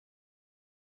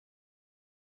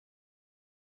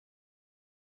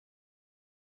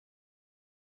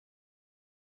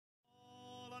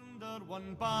Under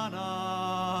one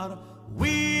banner,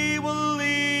 we will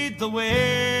lead the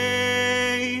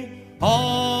way,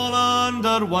 all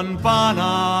under one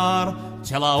banner,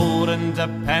 till our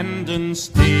Independence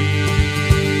Day.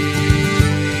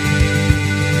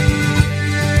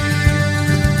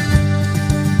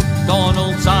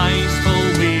 Donald's eyes fill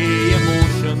with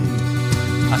emotion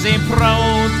as he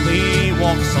proudly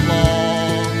walks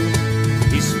along.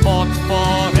 He's fought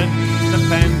for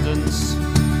independence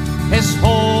his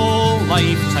whole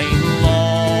lifetime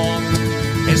long.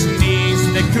 His knees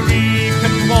they creak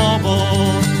and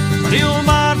wobble, but he'll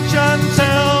march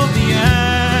until the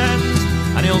end,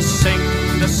 and he'll sing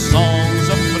the songs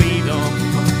of freedom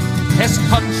his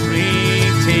country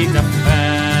to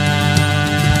defend.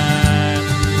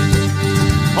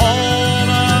 All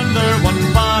under one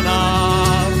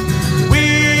banner, we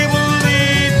will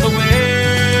lead the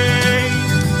way,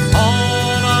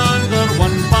 all under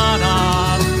one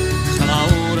banner, till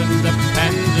our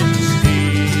Independence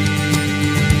Day.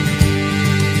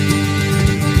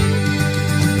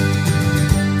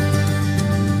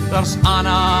 There's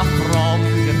Anna from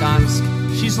Gdansk,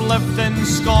 she's lived in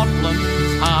Scotland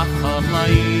half her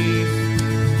life.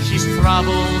 She's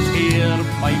travelled here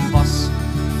by bus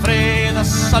frae the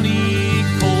sunny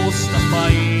coast of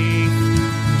Fife.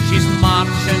 She's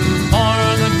marching for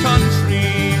the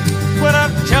country where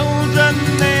her children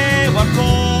they were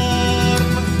born.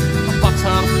 A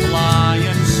butterfly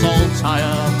in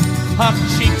saltire, her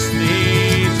cheeks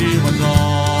they do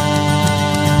adore.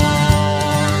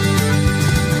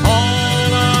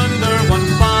 All under one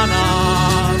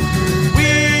banner,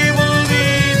 we will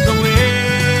lead the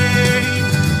way,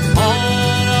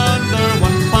 all under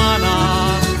one banner,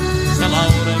 till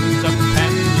our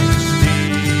Independence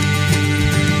Day.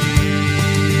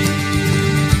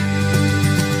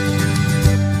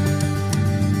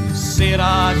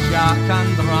 Sarah, Jack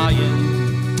and Ryan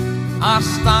are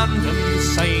standing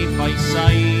side by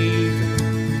side,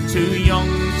 too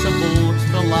young to vote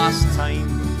the last time.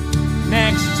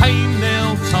 Next time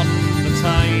they'll turn the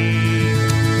tide.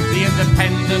 The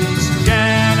independence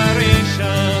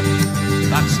generation,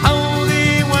 that's how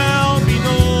they will be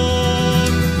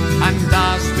known. And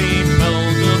as they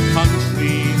build their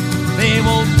country, they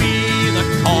will be the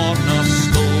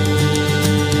cornerstone.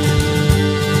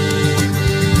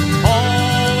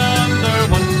 All under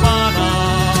one banner,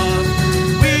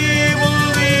 we will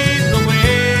lead the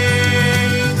way,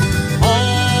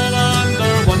 all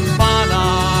under one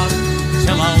banner,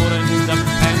 till our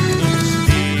Independence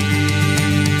Day.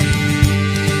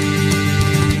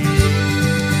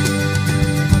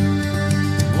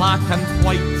 Black and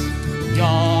white,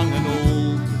 young and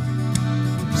old,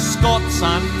 Scots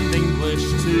and English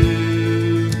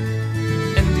too,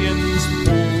 Indians,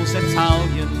 Poles,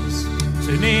 Italians,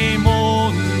 to name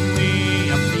only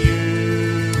a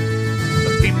few.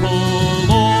 The people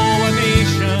owe a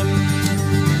nation,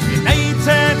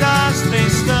 united as they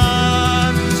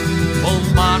stand, will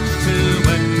march to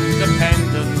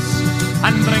independence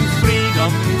and bring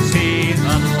freedom to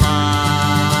their land.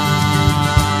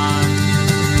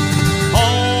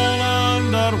 All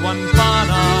under one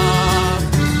banner,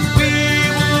 we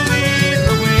will lead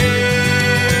the way,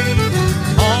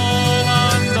 all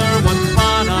under one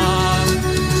banner,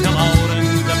 till our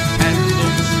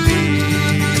Independence Day.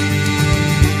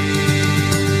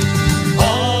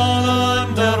 All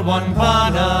under one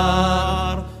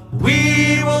banner, we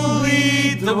will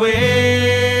lead the way,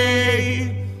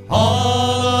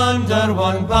 all under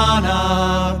one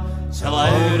banner, till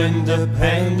our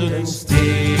Independence Day.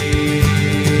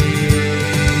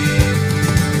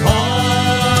 All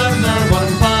under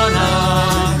one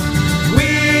banner, we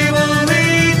will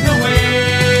lead the way,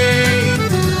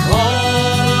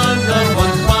 all under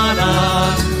one banner,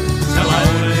 till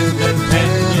our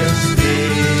Independence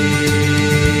Day.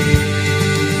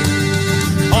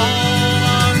 All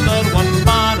under one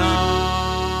banner.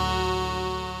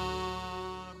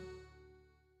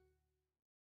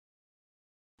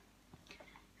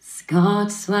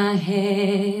 Scots were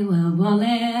he where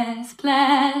Wallace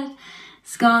bled,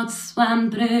 Scots when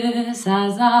Bruce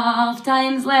has oft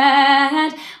times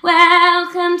led.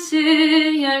 Welcome to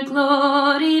your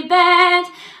glory bed,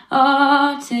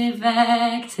 or to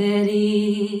victory.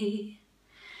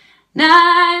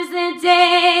 Now's the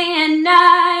day and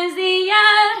now's the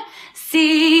year,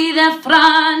 see the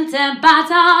front of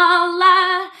battle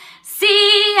loud,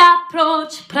 see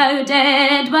approach proud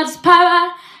Edward's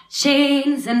power,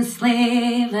 chains and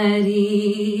slavery.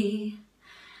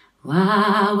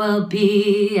 Wha will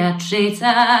be a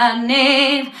traitor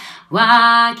knave,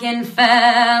 wha can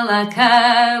fill a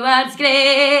coward's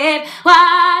grave,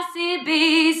 wha see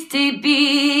beast to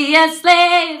be a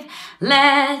slave,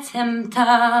 let him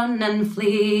turn and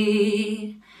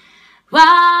flee.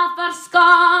 Wha for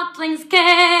Scotland's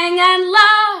king and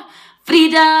law,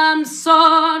 freedom's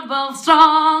sword will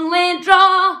strongly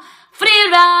draw.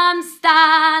 Free ram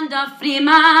stand or free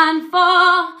man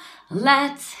fall,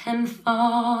 let him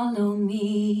follow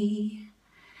me.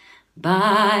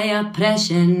 By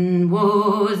oppression,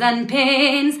 woes and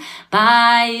pains,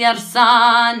 by your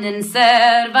son in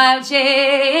servile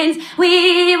chains,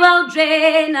 we will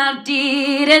drain our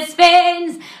dearest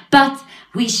veins, but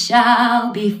we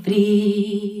shall be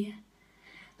free.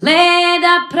 Lay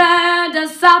the proud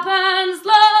usurpers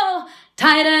low,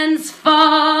 tyrants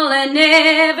fall in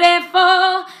every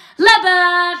foe,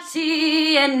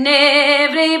 liberty in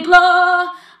every blow,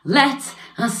 let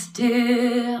us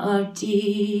do or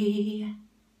die.